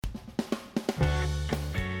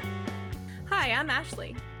Hi, I'm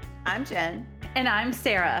Ashley. I'm Jen. And I'm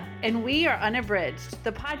Sarah. And we are Unabridged,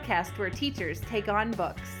 the podcast where teachers take on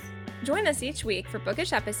books. Join us each week for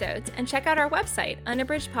bookish episodes and check out our website,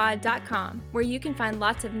 unabridgedpod.com, where you can find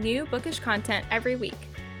lots of new bookish content every week.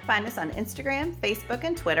 Find us on Instagram, Facebook,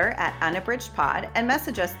 and Twitter at unabridgedpod and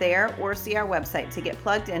message us there or see our website to get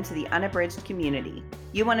plugged into the Unabridged community.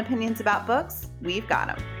 You want opinions about books? We've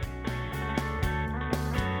got them.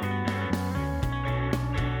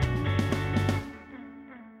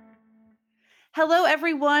 Hello,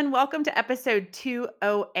 everyone. Welcome to episode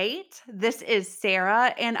 208. This is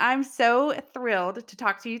Sarah, and I'm so thrilled to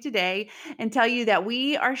talk to you today and tell you that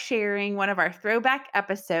we are sharing one of our throwback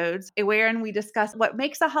episodes wherein we discuss what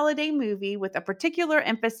makes a holiday movie with a particular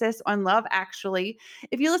emphasis on Love Actually.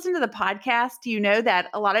 If you listen to the podcast, you know that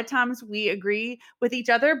a lot of times we agree with each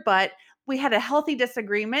other, but we had a healthy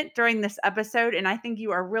disagreement during this episode, and I think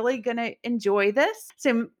you are really going to enjoy this.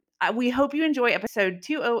 So we hope you enjoy episode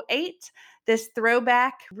 208. This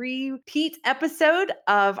throwback repeat episode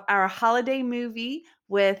of our holiday movie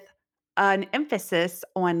with an emphasis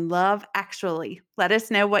on Love Actually. Let us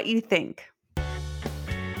know what you think.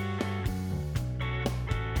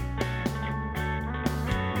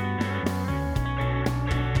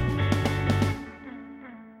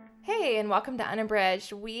 Hey, and welcome to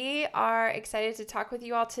Unabridged. We are excited to talk with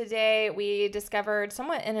you all today. We discovered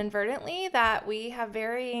somewhat inadvertently that we have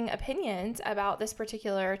varying opinions about this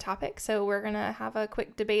particular topic, so we're going to have a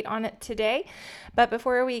quick debate on it today. But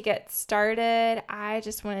before we get started, I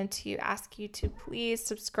just wanted to ask you to please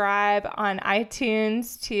subscribe on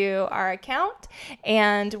iTunes to our account,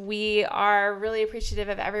 and we are really appreciative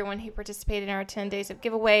of everyone who participated in our 10 days of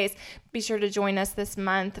giveaways. Be sure to join us this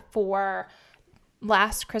month for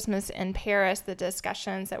Last Christmas in Paris, the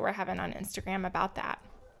discussions that we're having on Instagram about that.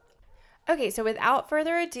 Okay, so without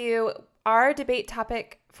further ado, our debate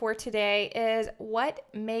topic for today is what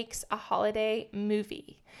makes a holiday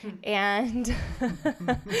movie? And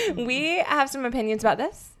we have some opinions about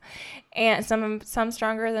this, and some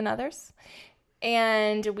stronger than others.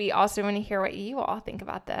 And we also want to hear what you all think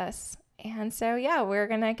about this. And so, yeah, we're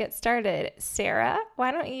going to get started. Sarah,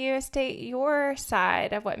 why don't you state your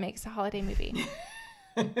side of what makes a holiday movie?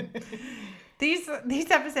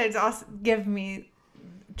 These episodes also give me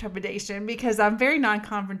trepidation because I'm very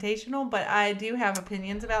non-confrontational, but I do have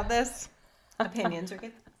opinions about this. Opinions are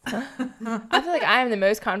good. I feel like I am the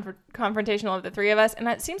most confrontational of the three of us, and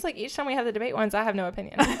it seems like each time we have the debate ones, I have no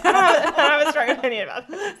opinion. I don't have a strong opinion about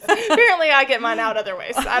this. Apparently, I get mine out other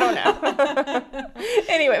ways. I don't know.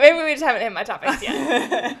 Anyway, maybe we just haven't hit my topics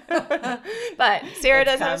yet. But Sarah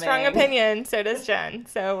does have a strong opinion, so does Jen.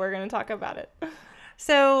 So we're going to talk about it.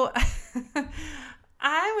 So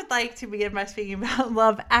I would like to begin by speaking about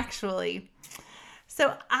Love Actually.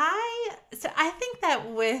 So I think that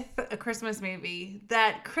with a Christmas movie,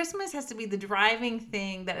 that Christmas has to be the driving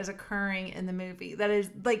thing that is occurring in the movie. That is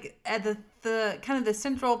like at the kind of the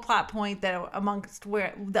central plot point that amongst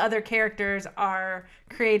where the other characters are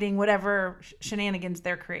creating whatever shenanigans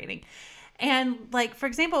they're creating. And like, for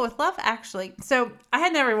example, with Love Actually, so I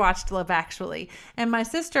had never watched Love Actually, and my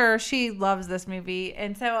sister, she loves this movie.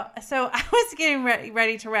 And so I was getting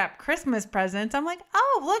ready to wrap Christmas presents. I'm like,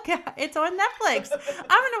 oh, look, it's on Netflix. I'm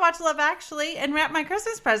going to watch Love Actually and wrap my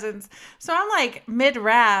Christmas presents. So I'm like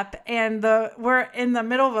mid-wrap, and we're in the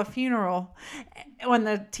middle of a funeral on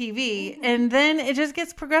the TV, and then it just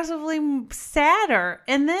gets progressively sadder.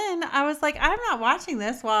 And then I was like, I'm not watching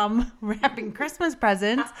this while I'm wrapping Christmas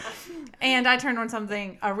presents. And I turned on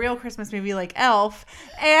a real Christmas movie like Elf,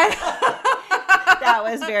 and that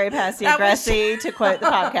was very passive aggressive to quote the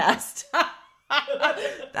podcast.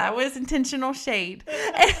 That was intentional shade.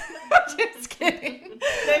 Just kidding.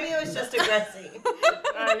 Maybe it was just aggressive.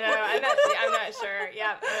 I know. I'm not sure.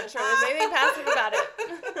 Yeah, I'm not sure there's anything passive about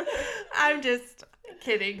it. I'm just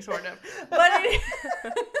kidding, sort of. But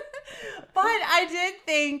I did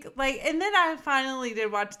think, like, and then I finally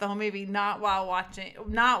did watch the whole movie, not while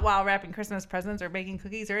wrapping Christmas presents or baking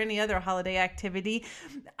cookies or any other holiday activity.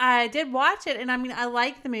 I did watch it, and I mean, I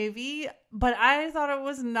liked the movie, but I thought it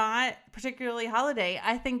was not particularly holiday.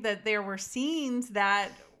 I think that there were scenes that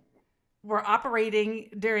were operating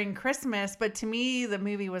during Christmas, but to me, the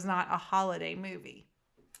movie was not a holiday movie.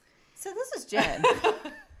 So this is Jen.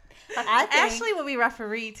 Ashley will be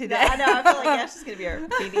referee today. I know. I feel like Ashley's going to be our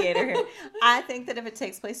mediator here. I think that if it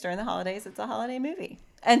takes place during the holidays, it's a holiday movie.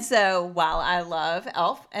 And so while I love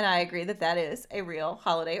Elf, and I agree that that is a real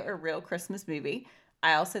holiday or real Christmas movie,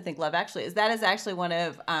 I also think Love Actually is. That is actually one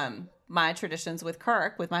of my traditions with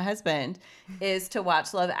Kirk, with my husband, is to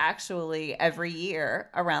watch Love Actually every year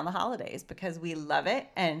around the holidays because we love it.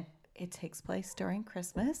 And it takes place during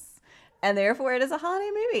Christmas. and therefore it is a holiday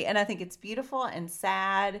movie. And I think it's beautiful and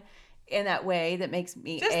sad in that way that makes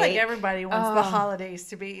me Just ache. like everybody wants the holidays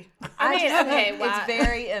to be. I mean, okay, wow. It's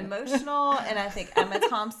very emotional, and I think Emma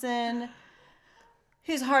Thompson,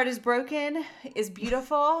 whose heart is broken, is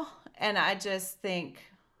beautiful. And I just think,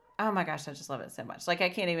 oh my gosh, I just love it so much. Like, I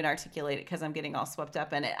can't even articulate it because I'm getting all swept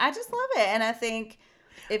up in it. I just love it. And I think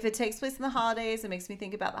if it takes place in the holidays, it makes me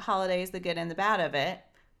think about the holidays, the good and the bad of it,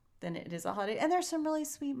 then it is a holiday. And there's some really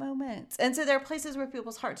sweet moments. And so there are places where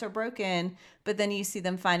people's hearts are broken, but then you see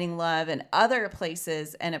them finding love in other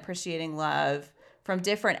places and appreciating love from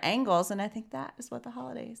different angles. And I think that is what the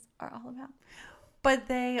holidays are all about. But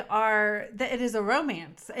it is a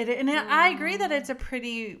romance. I agree that it's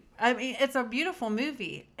it's a beautiful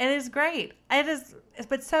movie. It is great.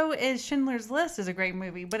 But so is Schindler's List is a great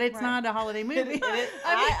movie, but it's not a holiday movie.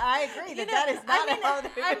 I agree that is not a holiday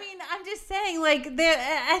movie. I mean, I'm just saying,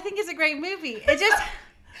 I think it's a great movie. It just...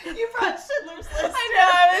 You brought Schindler's List. I know.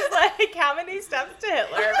 I was like, how many steps to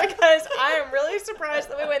Hitler? Because I am really surprised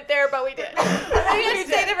that we went there, but we did.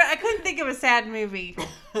 I couldn't think of a sad movie.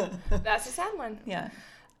 That's a sad one. Yeah.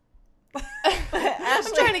 I'm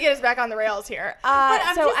trying to get us back on the rails here.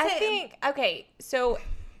 I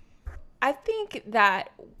think that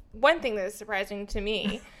one thing that is surprising to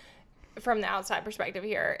me from the outside perspective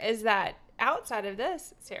here is that outside of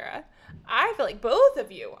this, Sarah, I feel like both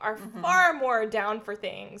of you are far more down for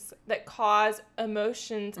things that cause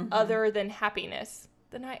emotions other than happiness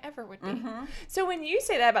than I ever would be. So when you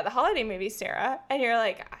say that about the holiday movies, Sarah, and you're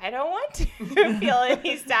like, I don't want to feel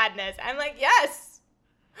any sadness, I'm like, yes.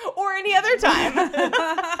 Or any other time.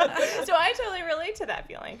 So I totally relate to that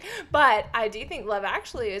feeling. But I do think Love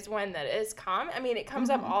Actually is one that is common. I mean, it comes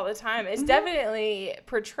up all the time. It's definitely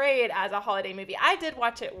portrayed as a holiday movie. I did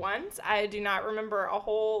watch it once. I do not remember a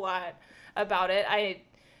whole lot about it.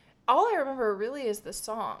 All I remember really is the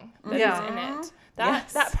song that is in it.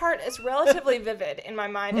 That part is relatively vivid in my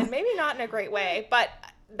mind, and maybe not in a great way, but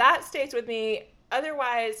that stays with me.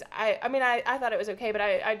 Otherwise, I thought it was okay, but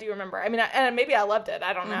I do remember. I mean, and maybe I loved it.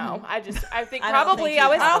 I don't know. I think I probably don't I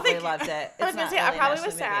was. think you I don't think loved it. I was gonna say I probably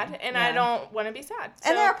was sad, and I don't want to be sad. So.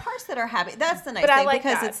 And there are parts that are happy. That's the nice thing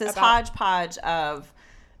because it's this hodgepodge of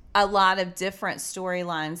a lot of different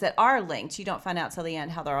storylines that are linked. You don't find out till the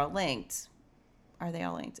end how they're all linked. Are they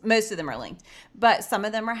all linked? Most of them are linked. But some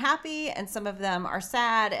of them are happy and some of them are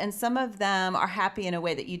sad and some of them are happy in a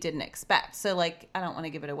way that you didn't expect. So, like, I don't want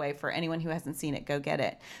to give it away for anyone who hasn't seen it. Go get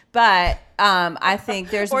it. But I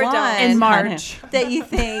think there's one in March that you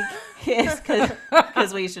think is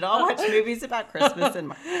because we should all watch movies about Christmas in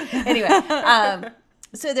March. Anyway,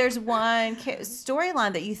 so there's one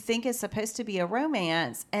storyline that you think is supposed to be a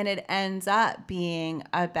romance and it ends up being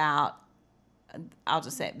about, I'll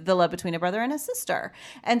just say, the love between a brother and a sister.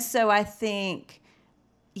 And so I think,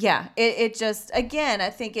 it just, again, I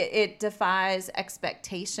think it defies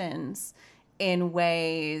expectations in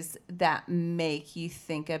ways that make you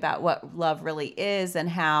think about what love really is and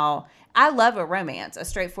how I love a romance, a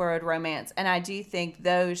straightforward romance. And I do think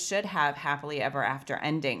those should have happily ever after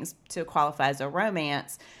endings to qualify as a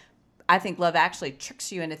romance. I think Love Actually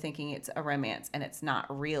tricks you into thinking it's a romance, and it's not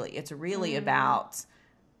really. It's really about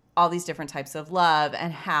all these different types of love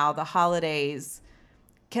and how the holidays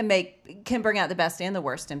can bring out the best and the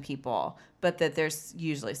worst in people, but that there's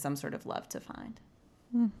usually some sort of love to find.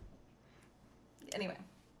 Anyway,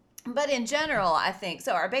 but in general, I think,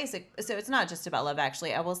 so it's not just about Love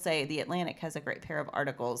Actually. I will say The Atlantic has a great pair of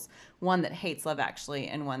articles, one that hates Love Actually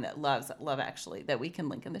and one that loves Love Actually, that we can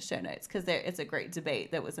link in the show notes because it's a great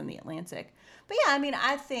debate that was in The Atlantic. But yeah, I mean,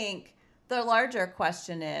 I think the larger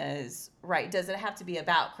question is, right, does it have to be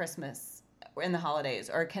about Christmas in the holidays,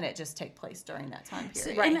 or can it just take place during that time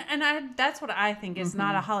period? Right. And that's what I think is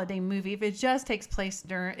not a holiday movie. If it just takes place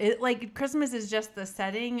during it, like Christmas is just the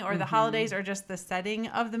setting, or the holidays are just the setting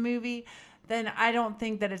of the movie, then I don't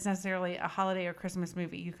think that it's necessarily a holiday or Christmas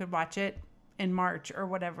movie. You could watch it in March or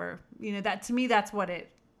whatever. You know, that to me, that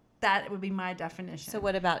would be my definition. So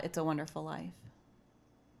what about It's a Wonderful Life?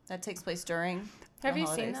 That takes place during Have you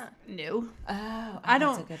holidays. seen that? No. Oh, I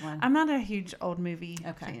that's don't. a good one. I'm not a huge old movie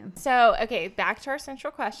fan. So, okay, back to our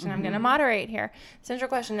central question. I'm going to moderate here. Central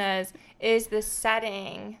question is the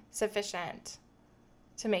setting sufficient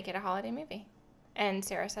to make it a holiday movie? And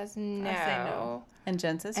Sarah says no. I say no. And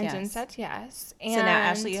Jen says and yes. Jen said yes. So now,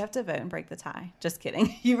 Ashley, you have to vote and break the tie. Just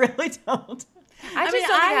kidding. You really don't. I just don't think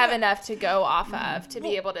I have enough to go off of to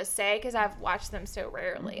be able to say, because I've watched them so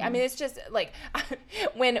rarely. I mean, it's just like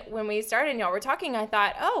when we started and y'all were talking, I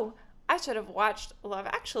thought, oh, I should have watched Love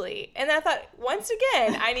Actually. And I thought, once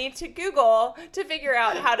again, I need to Google to figure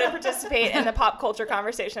out how to participate in the pop culture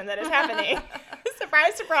conversation that is happening.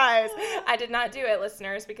 Surprise, surprise. I did not do it,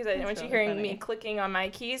 listeners, because I didn't want you really hearing me funny. clicking on my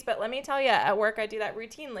keys. But let me tell you, at work, I do that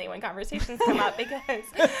routinely when conversations come up because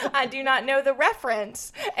I do not know the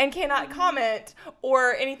reference and cannot comment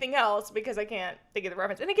or anything else because I can't think of the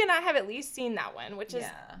reference. And again, I have at least seen that one, which is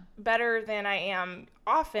better than I am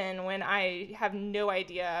often when I have no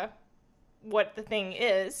idea what the thing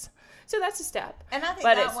is. So that's a step. And I think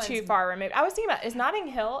but that it's one's- too far removed. I was thinking about, is Notting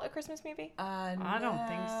Hill a Christmas movie? I don't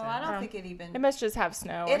think so. I don't think it even. It must just have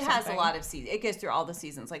snow. It or has a something. lot of seasons. It goes through all the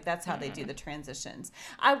seasons. Like, that's how they do the transitions.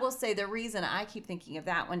 I will say the reason I keep thinking of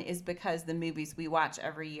that one is because the movies we watch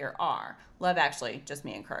every year are Love Actually, just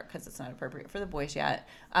me and Kirk, because it's not appropriate for the boys yet.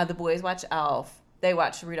 The boys watch Elf. They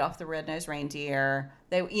watch Rudolph the Red-Nosed Reindeer.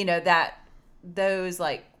 They, those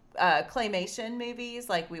like claymation movies,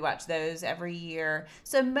 like we watch those every year.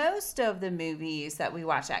 So most of the movies that we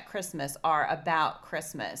watch at Christmas are about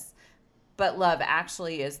Christmas. But Love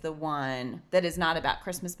Actually is the one that is not about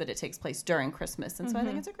Christmas, but it takes place during Christmas. And so I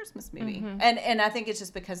think it's a Christmas movie. And I think it's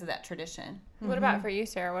just because of that tradition. What about for you,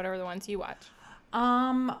 Sarah? What are the ones you watch?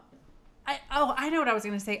 I know what I was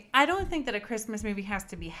going to say. I don't think that a Christmas movie has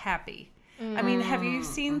to be happy. I mean, have you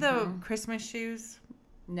seen the Christmas Shoes?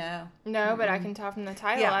 No. No, but I can tell from the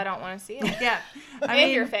title Yeah. I don't want to see it. Yeah.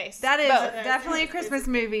 And your face. That is Both. definitely a Christmas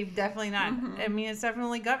movie. Definitely not. I mean, it's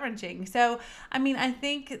definitely gut-wrenching. So, I mean, I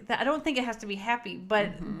don't think it has to be happy,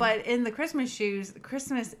 but in the Christmas Shoes,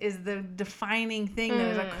 Christmas is the defining thing that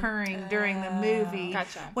is occurring during the movie.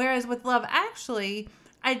 Gotcha. Whereas with Love Actually,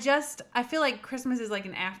 I feel like Christmas is like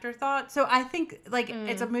an afterthought. So I think like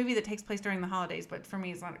it's a movie that takes place during the holidays, but for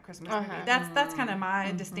me, it's not a Christmas movie. That's kind of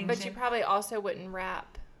my distinction. But you probably also wouldn't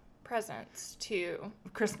wrap presents to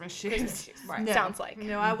Christmas shoes. Christmas shoes. Right. No. Sounds like.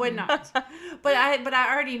 No, I would not. but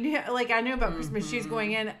I already knew, like, I knew about Christmas shoes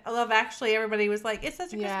going in. I Love Actually, everybody was like, it's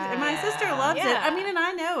such a Christmas, and my sister loves it. Yeah. I mean, and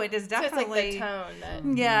I know it is So it's definitely, like the tone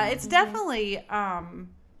that. yeah, it's definitely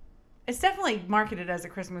marketed as a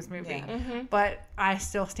Christmas movie, Yeah. but I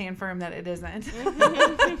still stand firm that it isn't.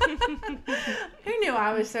 Who knew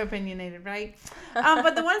I was so opinionated, right?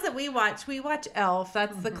 But the ones that we watch Elf.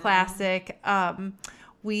 That's the classic.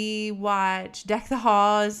 We watch Deck the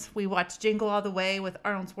Halls. We watch Jingle All the Way with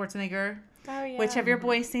Arnold Schwarzenegger. Oh, yeah. Which, have your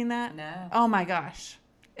boys seen that? No. Oh my gosh.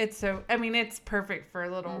 It's it's perfect for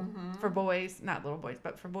for boys, not little boys,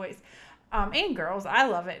 but for boys, and girls. I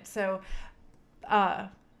love it. So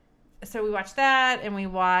we watch that, and we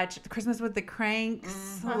watch Christmas with the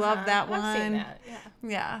Cranks. Love that one. I've seen that. Yeah.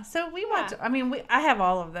 Yeah. So we watch, Yeah. I have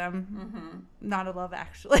all of them. Not a Love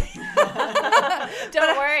Actually.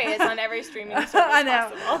 Don't worry, it's on every streaming service I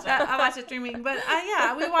know. possible. I watch it streaming, but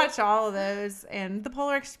we watch all of those, and the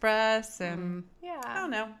Polar Express, and I Yeah. don't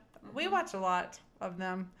know. We watch a lot of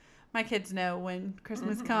them. My kids know when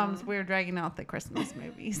Christmas comes, we're dragging out the Christmas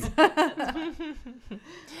movies.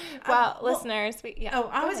 Well, listeners,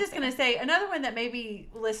 I was just going to say another one that maybe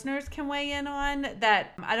listeners can weigh in on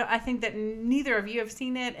that I think that neither of you have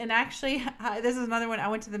seen it. And actually, this is another one. I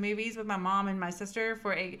went to the movies with my mom and my sister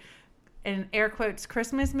for an air quotes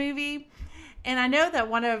Christmas movie. And I know that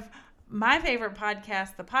one of my favorite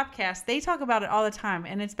podcast, the Popcast, they talk about it all the time,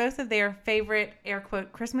 and it's both of their favorite air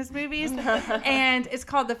quote Christmas movies, and it's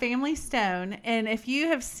called The Family Stone. And if you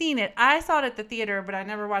have seen it, I saw it at the theater, but I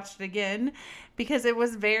never watched it again because it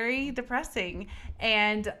was very depressing,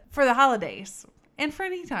 and for the holidays and for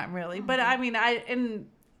any time really. But I mean,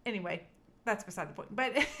 anyway. That's beside the point.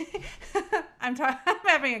 But I'm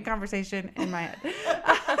having a conversation in my head.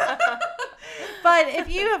 But if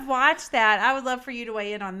you have watched that, I would love for you to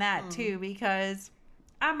weigh in on that too, because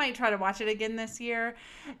I might try to watch it again this year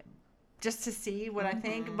just to see what I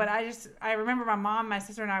think. But I remember my mom, my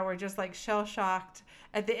sister, and I were just like shell shocked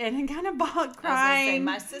at the end and kind of crying.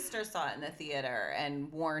 My sister saw it in the theater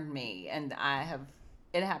and warned me, and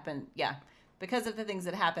it happened, because of the things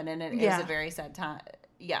that happened, and it is a very sad time.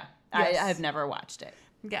 Yeah. Yes. I have never watched it.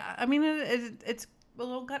 Yeah, I mean it's a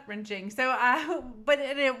little gut wrenching. So but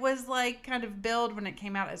it was like kind of billed when it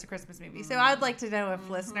came out as a Christmas movie. So I'd like to know if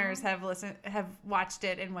listeners have watched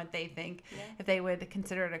it and what they think, if they would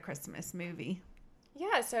consider it a Christmas movie.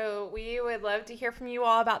 Yeah, so we would love to hear from you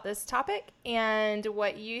all about this topic and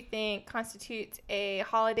what you think constitutes a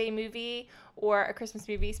holiday movie or a Christmas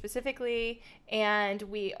movie specifically. And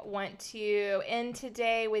we want to end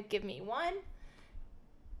today with Give Me One.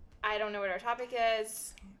 I don't know what our topic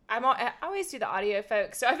is. I always do the audio,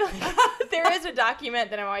 folks, so I feel like there is a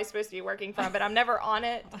document that I'm always supposed to be working from, but I'm never on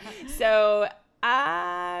it. So,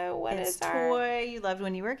 It's toy you loved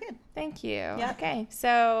when you were a kid. Thank you. Yep. Okay,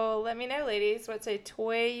 so let me know, ladies, what's a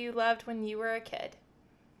toy you loved when you were a kid?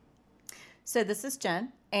 So this is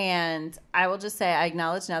Jen, and I will just say I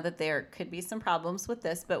acknowledge now that there could be some problems with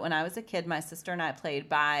this, but when I was a kid, my sister and I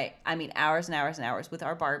played hours and hours and hours with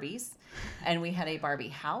our Barbies, and we had a Barbie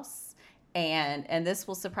house, and this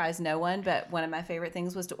will surprise no one, but one of my favorite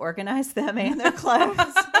things was to organize them and their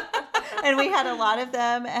clothes. And we had a lot of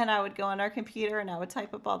them, and I would go on our computer and I would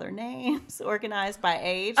type up all their names, organized by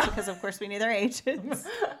age, because of course we knew their ages. And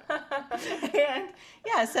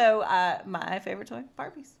yeah, so my favorite toy,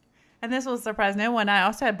 Barbies. And this will surprise no one. I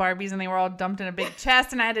also had Barbies, and they were all dumped in a big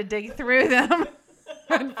chest, and I had to dig through them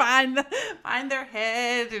and find their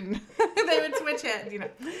head, and they would switch heads,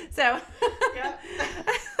 So,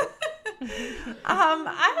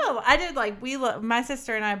 I did my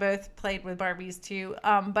sister and I both played with Barbies too.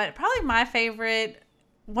 But probably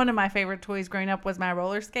one of my favorite toys growing up was my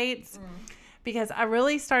roller skates. Because I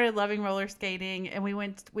really started loving roller skating, and we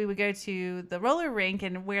would go to the roller rink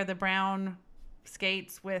and wear the brown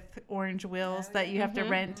skates with orange wheels that you have to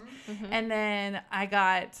rent. And then I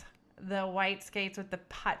got the white skates with the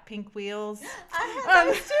hot pink wheels. I had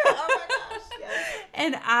those too. Oh my gosh. Yes.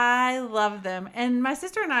 And I love them. And my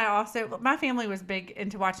sister and I also, my family was big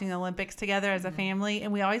into watching the Olympics together as a family.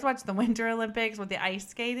 And we always watched the Winter Olympics with the ice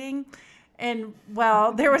skating. And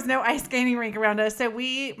well, there was no ice skating rink around us. So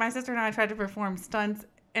my sister and I tried to perform stunts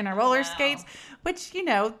in our roller skates, which,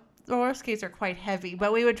 roller skates are quite heavy,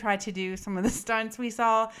 but we would try to do some of the stunts we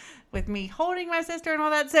saw with me holding my sister and all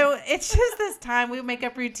that. So it's just this time we would make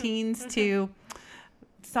up routines to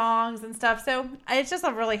songs and stuff. So it's just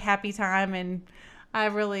a really happy time. And I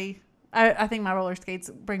think my roller skates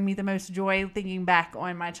bring me the most joy thinking back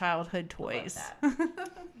on my childhood toys.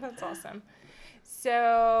 That's awesome.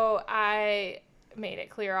 So I made it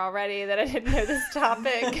clear already that I didn't know this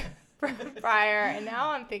topic prior, and now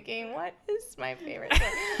I'm thinking, what is my favorite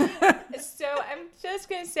thing? So I'm just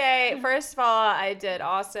going to say, first of all, I did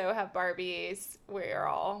also have Barbies. We're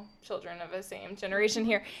all children of the same generation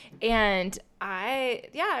here. And I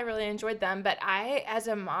really enjoyed them. But as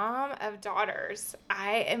a mom of daughters,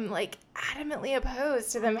 I am adamantly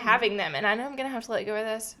opposed to them having them. And I know I'm going to have to let go of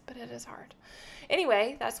this, but it is hard.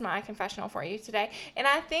 Anyway, that's my confessional for you today. And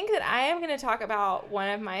I think that I am going to talk about one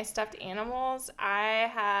of my stuffed animals.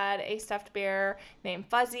 I had a stuffed bear named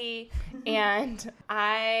Fuzzy, and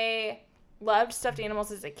I loved stuffed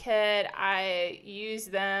animals as a kid. I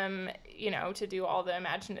used them, to do all the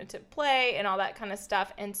imaginative play and all that kind of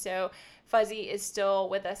stuff. And so Fuzzy is still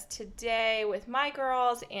with us today with my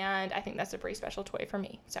girls, and I think that's a pretty special toy for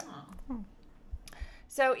me.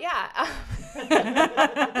 So yeah,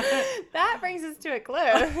 that brings us to a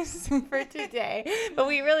close for today. But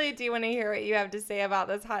we really do want to hear what you have to say about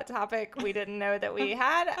this hot topic we didn't know that we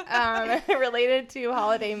had related to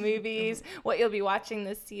holiday movies, what you'll be watching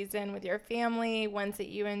this season with your family, ones that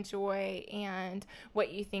you enjoy, and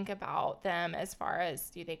what you think about them as far as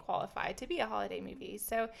do they qualify to be a holiday movie.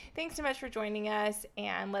 So thanks so much for joining us,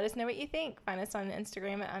 and let us know what you think. Find us on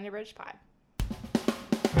Instagram at UnderbridgePod.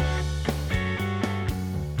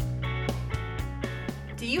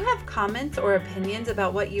 Do you have comments or opinions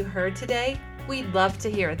about what you heard today? We'd love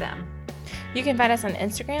to hear them. You can find us on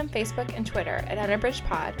Instagram, Facebook, and Twitter at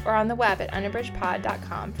UnderbridgePod, or on the web at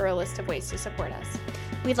underbridgepod.com for a list of ways to support us.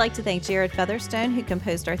 We'd like to thank Jared Featherstone, who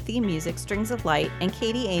composed our theme music, Strings of Light, and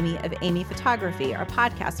Katie Amy of Amy Photography, our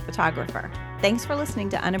podcast photographer. Thanks for listening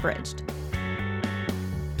to Unabridged.